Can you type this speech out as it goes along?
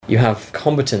You have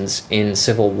combatants in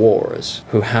civil wars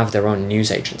who have their own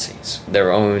news agencies, their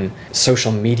own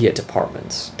social media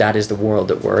departments. That is the world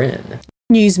that we're in.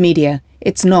 News media.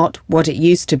 It's not what it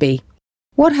used to be.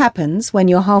 What happens when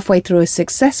you're halfway through a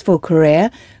successful career,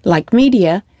 like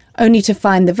media, only to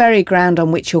find the very ground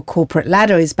on which your corporate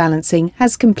ladder is balancing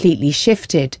has completely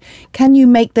shifted? Can you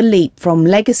make the leap from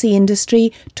legacy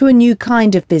industry to a new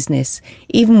kind of business,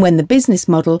 even when the business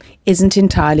model isn't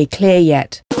entirely clear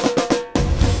yet?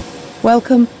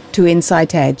 Welcome to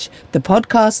Insight Edge, the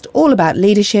podcast all about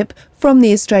leadership from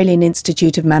the Australian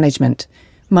Institute of Management.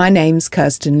 My name's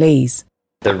Kirsten Lees.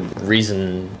 The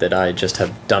reason that I just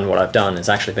have done what I've done has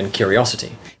actually been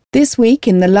curiosity. This week,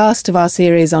 in the last of our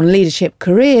series on leadership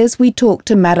careers, we talked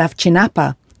to Madhav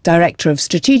Chinnappa, Director of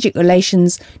Strategic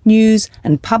Relations, News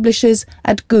and Publishers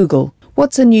at Google.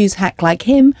 What's a news hack like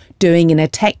him doing in a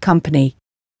tech company?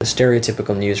 The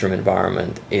stereotypical newsroom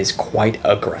environment is quite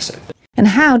aggressive. And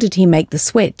how did he make the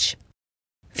switch?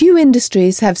 Few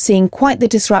industries have seen quite the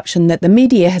disruption that the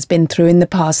media has been through in the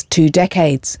past 2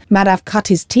 decades. Madhav cut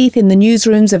his teeth in the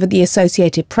newsrooms of the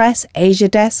Associated Press, Asia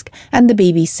Desk and the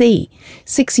BBC.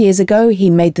 6 years ago, he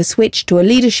made the switch to a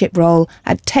leadership role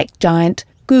at tech giant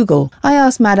Google. I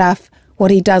asked Madhav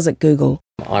what he does at Google.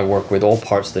 I work with all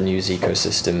parts of the news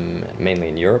ecosystem, mainly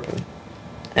in Europe.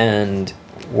 And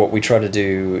what we try to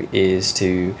do is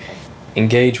to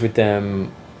engage with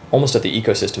them almost at the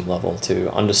ecosystem level,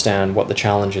 to understand what the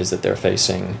challenges that they're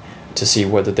facing, to see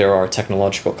whether there are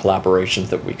technological collaborations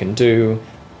that we can do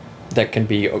that can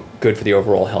be good for the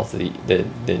overall health of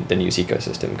the news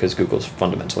ecosystem, because Google's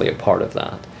fundamentally a part of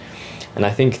that. And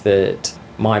I think that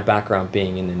my background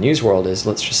being in the news world is,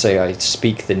 let's just say I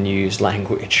speak the news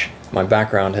language. My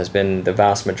background has been the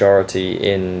vast majority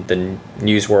in the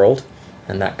news world,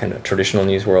 and that kind of traditional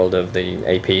news world of the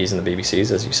APs and the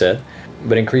BBCs, as you said.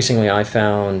 But increasingly I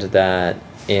found that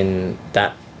in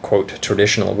that, quote,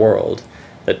 traditional world,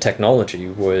 that technology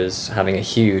was having a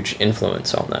huge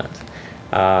influence on that.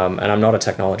 And I'm not a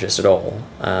technologist at all.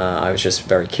 I was just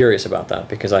very curious about that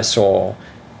because I saw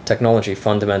technology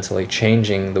fundamentally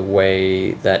changing the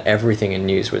way that everything in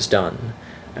news was done.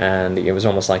 And it was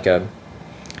almost like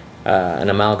an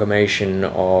amalgamation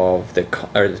of the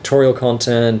editorial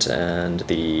content and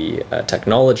the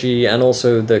technology, and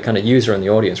also the kind of user and the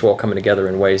audience were all coming together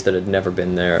in ways that had never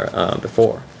been there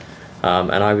before.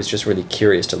 And I was just really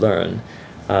curious to learn.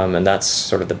 And that's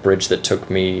sort of the bridge that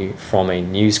took me from a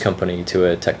news company to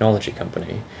a technology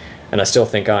company. And I still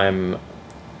think I'm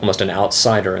almost an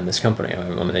outsider in this company.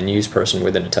 I'm a news person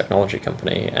within a technology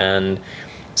company. And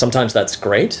sometimes that's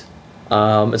great.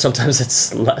 And sometimes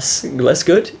it's less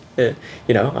good.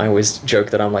 I always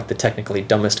joke that I'm like the technically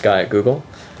dumbest guy at Google.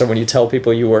 So when you tell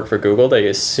people you work for Google, they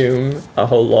assume a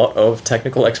whole lot of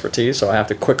technical expertise. So I have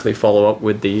to quickly follow up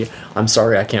with I'm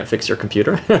sorry, I can't fix your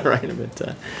computer. Right?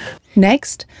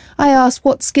 Next, I asked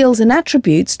what skills and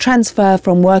attributes transfer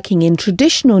from working in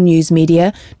traditional news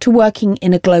media to working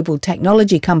in a global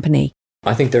technology company.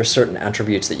 I think there are certain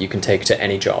attributes that you can take to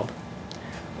any job.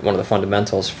 One of the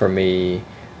fundamentals for me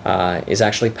is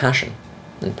actually passion,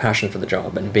 and passion for the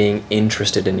job, and being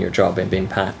interested in your job and being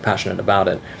passionate about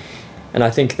it. And I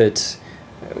think that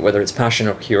whether it's passion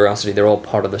or curiosity, they're all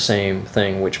part of the same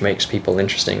thing, which makes people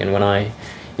interesting. And when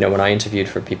I interviewed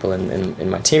for people in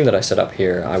my team that I set up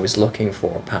here, I was looking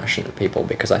for passionate people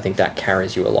because I think that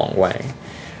carries you a long way.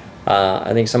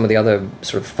 I think some of the other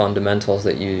sort of fundamentals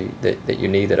that you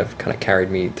need that have kind of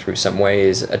carried me through some way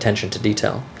is attention to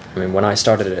detail. I mean, when I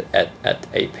started at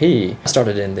AP, I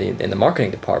started in the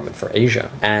marketing department for Asia.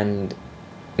 And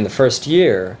in the first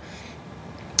year,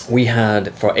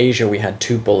 for Asia, we had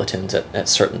 2 bulletins at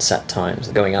certain set times.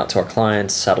 Going out to our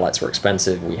clients, satellites were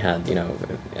expensive. We had,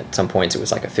 at some points it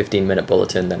was like a 15-minute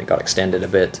bulletin, then it got extended a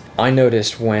bit. I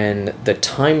noticed when the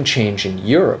time change in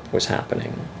Europe was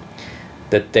happening,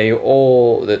 that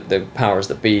the powers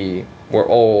that be were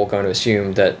all going to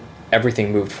assume that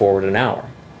everything moved forward an hour.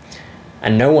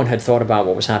 And no one had thought about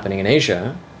what was happening in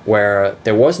Asia, where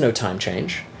there was no time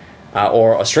change,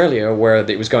 or Australia, where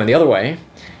it was going the other way.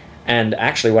 And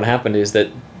actually what happened is that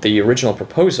the original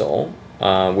proposal,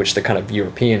 which the kind of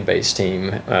European-based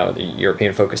team, the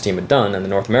European-focused team had done, and the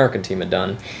North American team had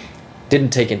done,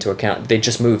 didn't take into account, they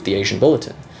just moved the Asian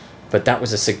bulletin. But that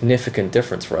was a significant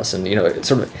difference for us, and it's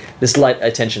sort of this light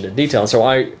attention to detail. So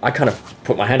I kind of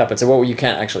put my hand up and said, well, you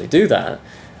can't actually do that.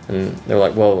 And they were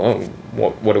like, well,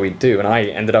 what do we do? And I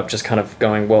ended up just kind of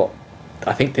going, well,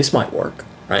 I think this might work,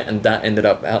 right? And that ended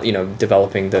up,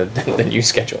 developing the news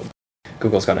schedule.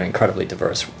 Google's got an incredibly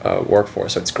diverse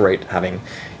workforce, so it's great having,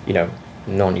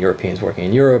 non-Europeans working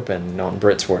in Europe and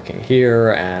non-Brits working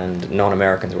here and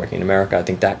non-Americans working in America. I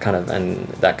think that kind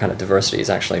of diversity is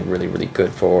actually really, really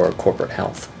good for corporate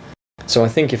health. So I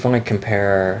think if I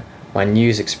compare my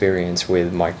news experience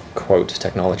with my, quote,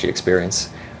 technology experience,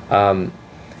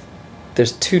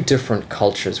 there's two different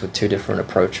cultures with two different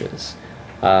approaches.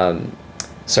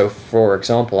 So for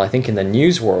example, I think in the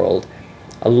news world,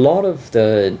 a lot of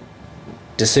the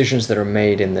decisions that are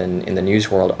made in the news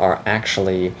world are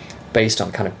actually based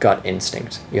on kind of gut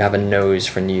instinct. You have a nose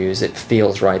for news, it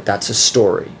feels right, that's a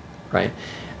story, right?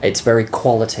 It's very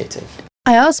qualitative.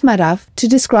 I asked Madhav to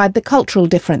describe the cultural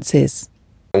differences.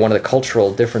 One of the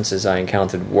cultural differences I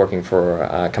encountered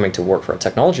coming to work for a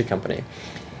technology company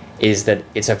is that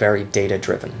it's a very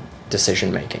data-driven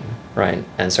decision making, right?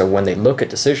 And so when they look at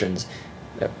decisions,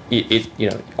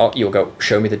 you'll go,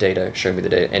 show me the data,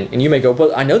 and you may go,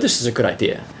 well, I know this is a good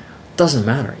idea. Doesn't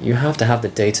matter. You have to have the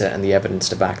data and the evidence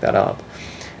to back that up.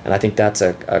 And I think that's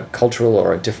a cultural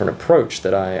or a different approach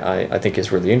that I think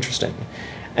is really interesting.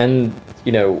 And,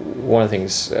 one of the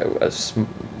things a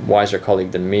wiser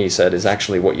colleague than me said is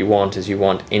actually what you want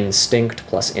instinct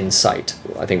plus insight.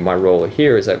 I think my role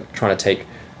here is trying to take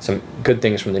some good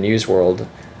things from the news world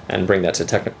and bring that to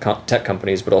tech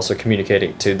companies, but also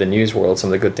communicating to the news world some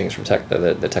of the good things from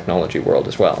the technology world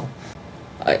as well.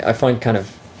 I find kind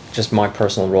of just my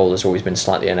personal role has always been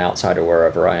slightly an outsider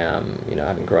wherever I am,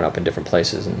 having grown up in different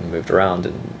places and moved around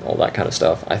and all that kind of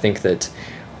stuff. I think that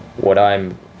what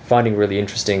I'm finding really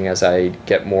interesting as I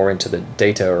get more into the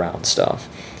data around stuff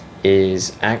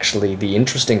is actually the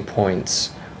interesting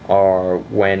points are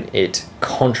when it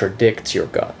contradicts your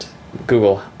gut.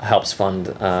 Google helps fund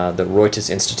the Reuters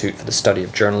Institute for the Study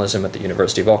of Journalism at the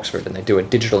University of Oxford, and they do a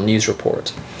digital news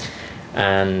report.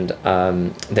 And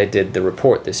they did the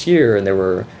report this year, and there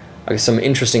were some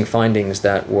interesting findings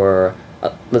that were,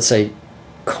 let's say,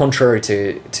 contrary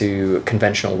to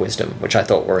conventional wisdom, which I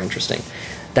thought were interesting.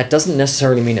 That doesn't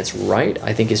necessarily mean it's right.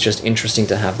 I think it's just interesting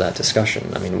to have that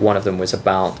discussion. I mean, one of them was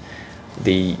about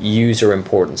the user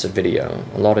importance of video.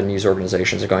 A lot of news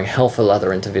organizations are going hell for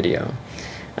leather into video.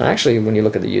 And actually, when you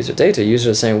look at the user data, users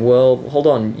are saying, well, hold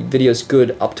on, video's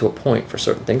good up to a point for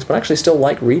certain things, but actually still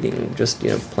like reading just,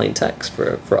 plain text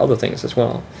for other things as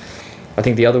well. I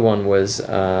think the other one was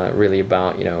really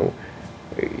about,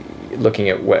 looking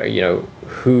at where,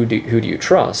 who do you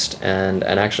trust, and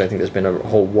actually I think there's been a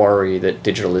whole worry that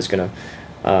digital is going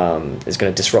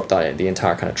to disrupt the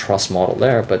entire kind of trust model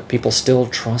there, but people still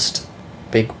trust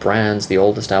big brands, the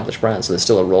old established brands, so there's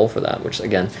still a role for that, which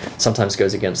again sometimes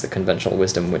goes against the conventional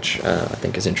wisdom, which I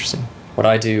think is interesting.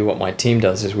 What my team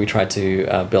does is we try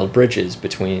to build bridges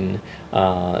between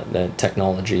the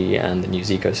technology and the news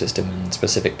ecosystem and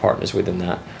specific partners within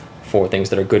that for things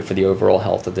that are good for the overall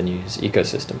health of the news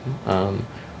ecosystem.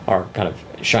 Our kind of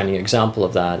shining example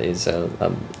of that is a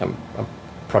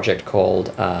project called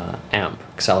AMP,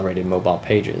 Accelerated Mobile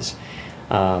Pages.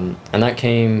 And that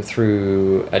came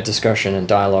through a discussion and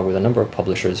dialogue with a number of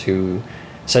publishers who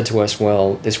said to us,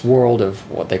 well, this world of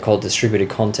what they call distributed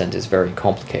content is very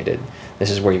complicated. This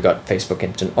is where you've got Facebook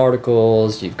Instant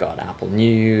Articles, you've got Apple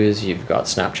News, you've got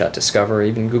Snapchat Discover,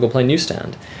 even Google Play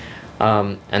Newsstand.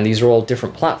 And these are all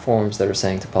different platforms that are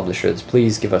saying to publishers,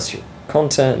 please give us your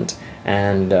content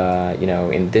and,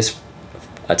 in this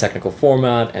technical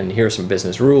format, and here are some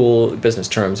business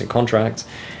terms and contracts.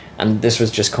 And this was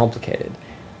just complicated.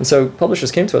 And so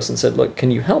publishers came to us and said, look,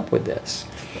 can you help with this?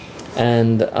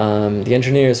 And the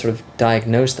engineers sort of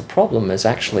diagnosed the problem as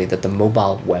actually that the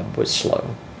mobile web was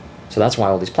slow. So that's why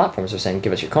all these platforms are saying,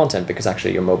 give us your content, because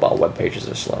actually your mobile web pages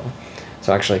are slow.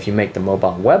 So actually if you make the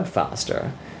mobile web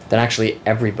faster, then actually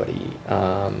everybody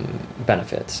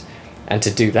benefits. And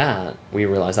to do that, we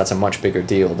realized that's a much bigger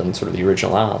deal than sort of the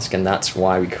original ask. And that's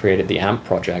why we created the AMP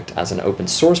project as an open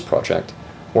source project,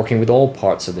 working with all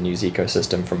parts of the news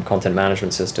ecosystem, from content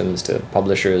management systems to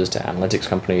publishers to analytics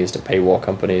companies to paywall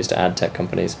companies to ad tech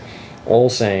companies, all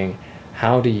saying,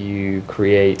 how do you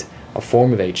create a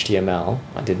form of HTML?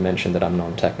 I did mention that I'm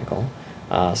non-technical,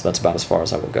 so that's about as far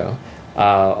as I will go.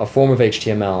 A form of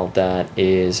HTML that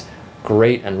is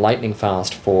great and lightning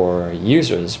fast for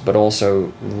users, but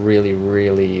also really,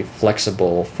 really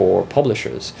flexible for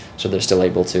publishers, so they're still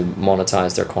able to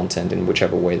monetize their content in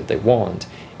whichever way that they want,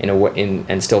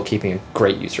 and still keeping a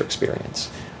great user experience.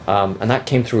 And that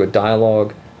came through a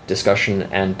dialogue, discussion,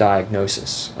 and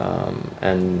diagnosis.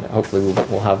 And hopefully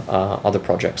we'll have other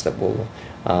projects that will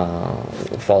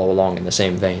follow along in the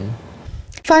same vein.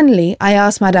 Finally, I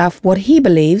asked Madhav what he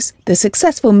believes the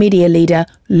successful media leader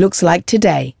looks like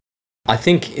today. I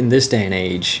think in this day and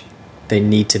age, they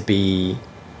need to be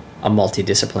a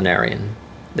multidisciplinarian.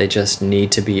 They just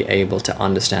need to be able to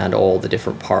understand all the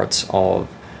different parts of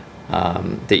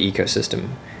the ecosystem.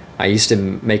 I used to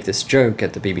make this joke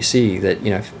at the BBC that,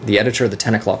 the editor of the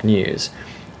 10 o'clock news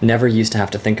never used to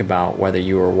have to think about whether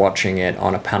you were watching it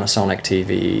on a Panasonic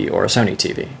TV or a Sony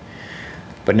TV.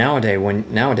 But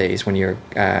nowadays, when you're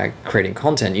creating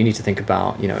content, you need to think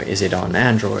about, is it on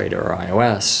Android or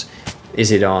iOS?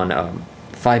 Is it on a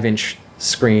 5-inch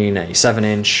screen, a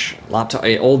 7-inch laptop?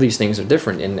 All these things are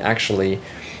different, and actually,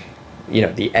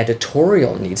 the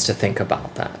editorial needs to think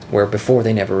about that, where before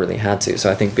they never really had to. So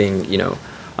I think being,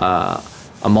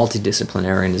 a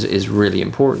multidisciplinarian is really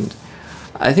important.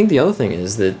 I think the other thing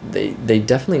is that they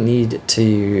definitely need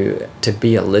to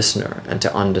be a listener and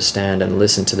to understand and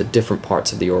listen to the different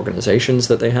parts of the organizations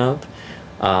that they have,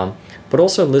 but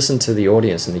also listen to the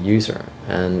audience and the user.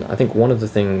 And I think one of the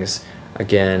things,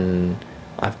 again,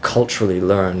 I've culturally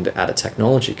learned at a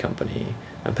technology company,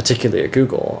 and particularly at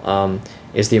Google,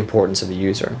 is the importance of the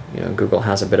user. Google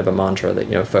has a bit of a mantra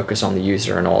that, focus on the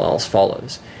user and all else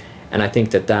follows. And I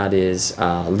think that is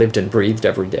lived and breathed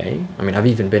every day. I mean, I've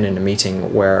even been in a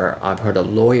meeting where I've heard a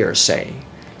lawyer say,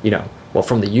 well,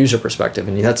 from the user perspective,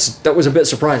 and that was a bit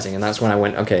surprising. And that's when I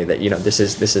went, okay, that this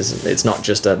is it's not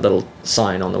just a little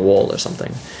sign on the wall or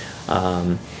something.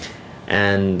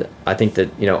 And I think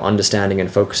that understanding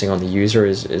and focusing on the user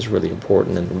is really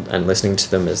important, and listening to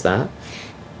them is that.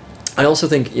 I also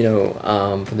think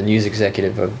for the news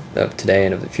executive of today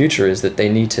and of the future is that they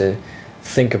need to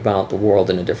think about the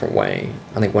world in a different way.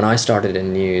 I think when I started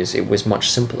in news, it was much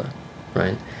simpler,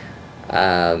 right?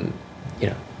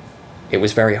 It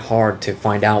was very hard to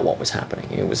find out what was happening.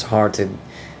 It was hard to,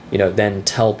 then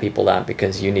tell people that,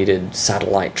 because you needed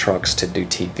satellite trucks to do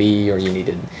TV, or you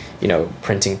needed,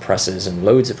 printing presses and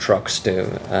loads of trucks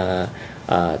to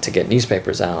get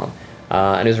newspapers out.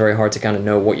 And it was very hard to kind of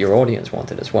know what your audience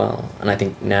wanted as well. And I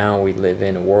think now we live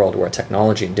in a world where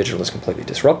technology and digital has completely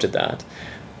disrupted that,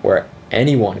 where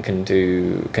anyone can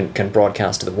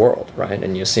broadcast to the world, right?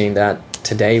 And you're seeing that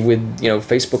today with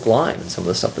Facebook Live and some of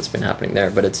the stuff that's been happening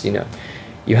there. But it's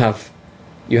you have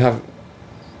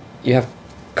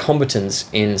combatants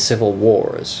in civil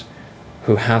wars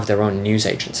who have their own news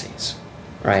agencies,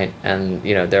 right? And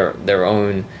their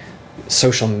own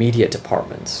social media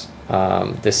departments.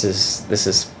 This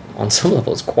is on some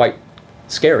levels quite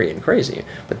scary and crazy,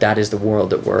 but that is the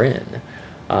world that we're in.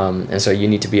 And so you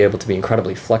need to be able to be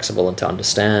incredibly flexible and to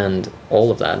understand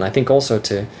all of that. And I think also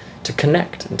to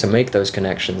connect and to make those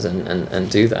connections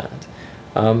and do that.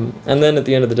 And then at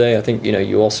the end of the day, I think,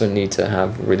 you also need to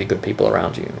have really good people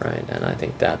around you, right? And I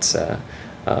think that's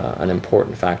an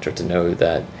important factor to know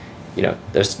that,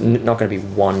 there's not going to be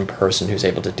one person who's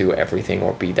able to do everything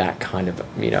or be that kind of,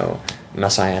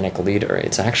 messianic leader.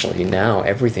 It's actually now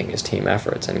everything is team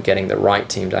efforts, and getting the right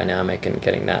team dynamic and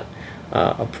getting that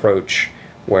approach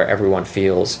where everyone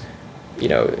feels,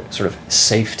 sort of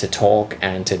safe to talk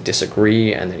and to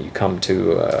disagree, and then you come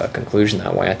to a conclusion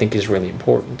that way, I think is really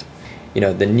important.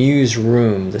 The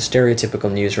newsroom, the stereotypical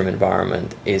newsroom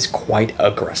environment is quite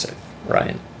aggressive,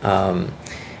 right?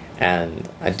 And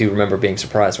I do remember being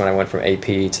surprised when I went from AP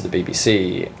to the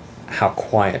BBC, how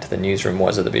quiet the newsroom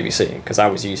was at the BBC, because I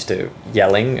was used to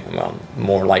yelling,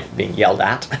 more like being yelled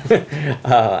at,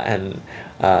 and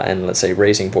let's say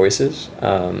raising voices.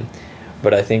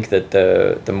 But I think that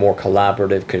the more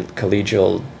collaborative,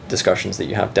 collegial discussions that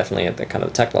you have, definitely at the kind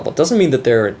of tech level, doesn't mean that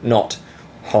they're not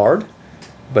hard,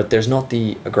 but there's not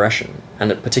the aggression.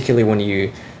 And particularly when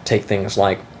you take things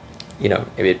like,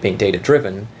 it being data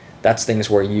driven, that's things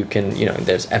where you can,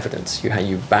 there's evidence.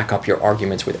 You back up your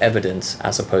arguments with evidence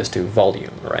as opposed to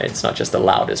volume, right? It's not just the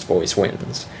loudest voice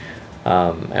wins.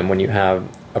 And when you have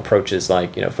approaches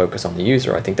like, focus on the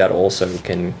user, I think that also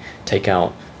can take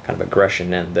out kind of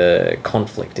aggression and the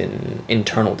conflict in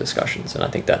internal discussions. And I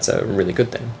think that's a really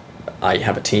good thing. I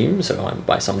have a team, so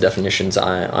by some definitions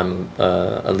I'm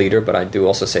a leader, but I do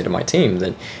also say to my team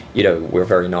that, we're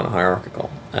very non-hierarchical,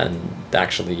 and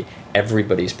actually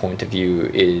everybody's point of view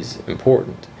is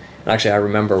important. And actually I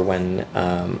remember when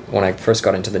I first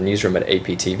got into the newsroom at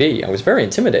APTV, I was very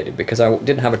intimidated because I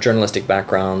didn't have a journalistic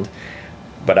background,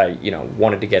 but I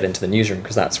wanted to get into the newsroom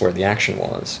because that's where the action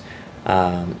was.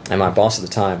 And my boss at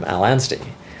the time, Al Anstey,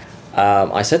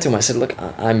 I said to him, I said, look,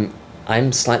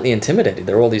 I'm slightly intimidated.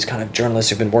 There are all these kind of journalists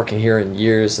who've been working here in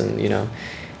years,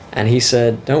 and he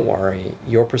said, don't worry,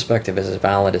 your perspective is as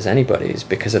valid as anybody's,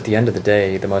 because at the end of the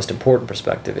day, the most important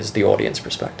perspective is the audience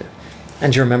perspective.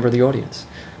 And you remember the audience.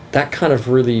 That kind of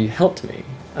really helped me,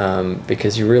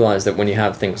 because you realize that when you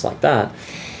have things like that,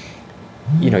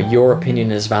 your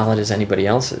opinion is valid as anybody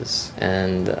else's.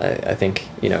 And I think,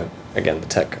 again, the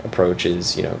tech approach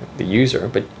is, the user,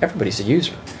 but everybody's a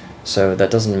user. So that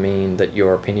doesn't mean that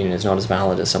your opinion is not as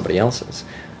valid as somebody else's.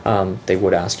 They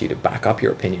would ask you to back up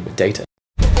your opinion with data.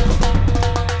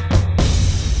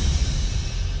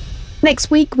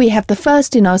 Next week, we have the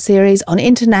first in our series on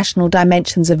international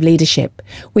dimensions of leadership.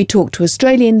 We talk to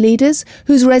Australian leaders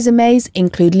whose resumes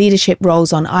include leadership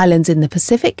roles on islands in the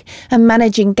Pacific and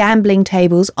managing gambling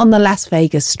tables on the Las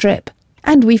Vegas Strip.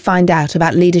 And we find out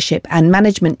about leadership and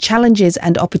management challenges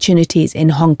and opportunities in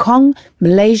Hong Kong,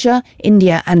 Malaysia,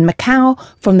 India and Macau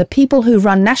from the people who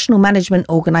run national management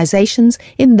organisations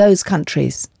in those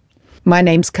countries. My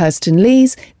name's Kirsten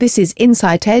Lees. This is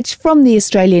Insight Edge from the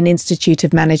Australian Institute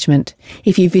of Management.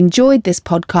 If you've enjoyed this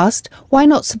podcast, why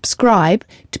not subscribe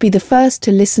to be the first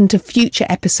to listen to future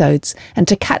episodes and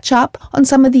to catch up on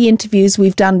some of the interviews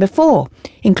we've done before,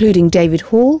 including David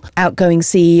Hall, outgoing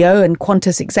CEO and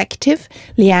Qantas executive,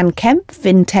 Leanne Kemp,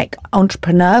 fintech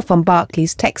entrepreneur from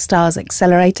Barclays Techstars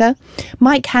Accelerator,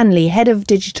 Mike Hanley, head of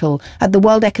digital at the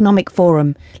World Economic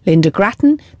Forum, Linda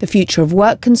Grattan, the Future of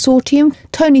Work Consortium,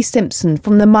 Tony Simpson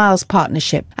from the Miles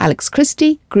Partnership, Alex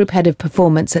Christie, Group Head of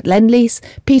Performance at Lendlease,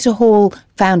 Peter Hall,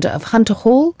 founder of Hunter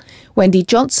Hall, Wendy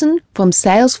Johnson from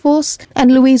Salesforce,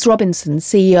 and Louise Robinson,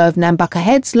 CEO of Nambucca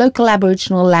Heads Local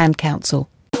Aboriginal Land Council.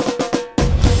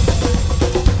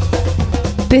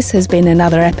 This has been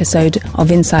another episode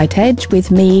of Insight Edge with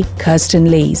me,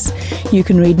 Kirsten Lees. You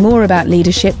can read more about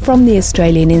leadership from the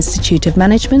Australian Institute of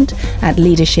Management at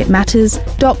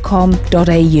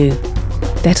leadershipmatters.com.au.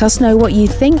 Let us know what you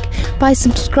think by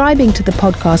subscribing to the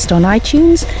podcast on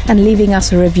iTunes and leaving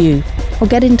us a review, or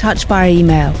get in touch via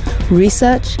email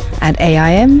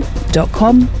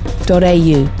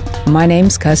research@aim.com.au. My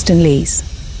name's Kirsten Lees.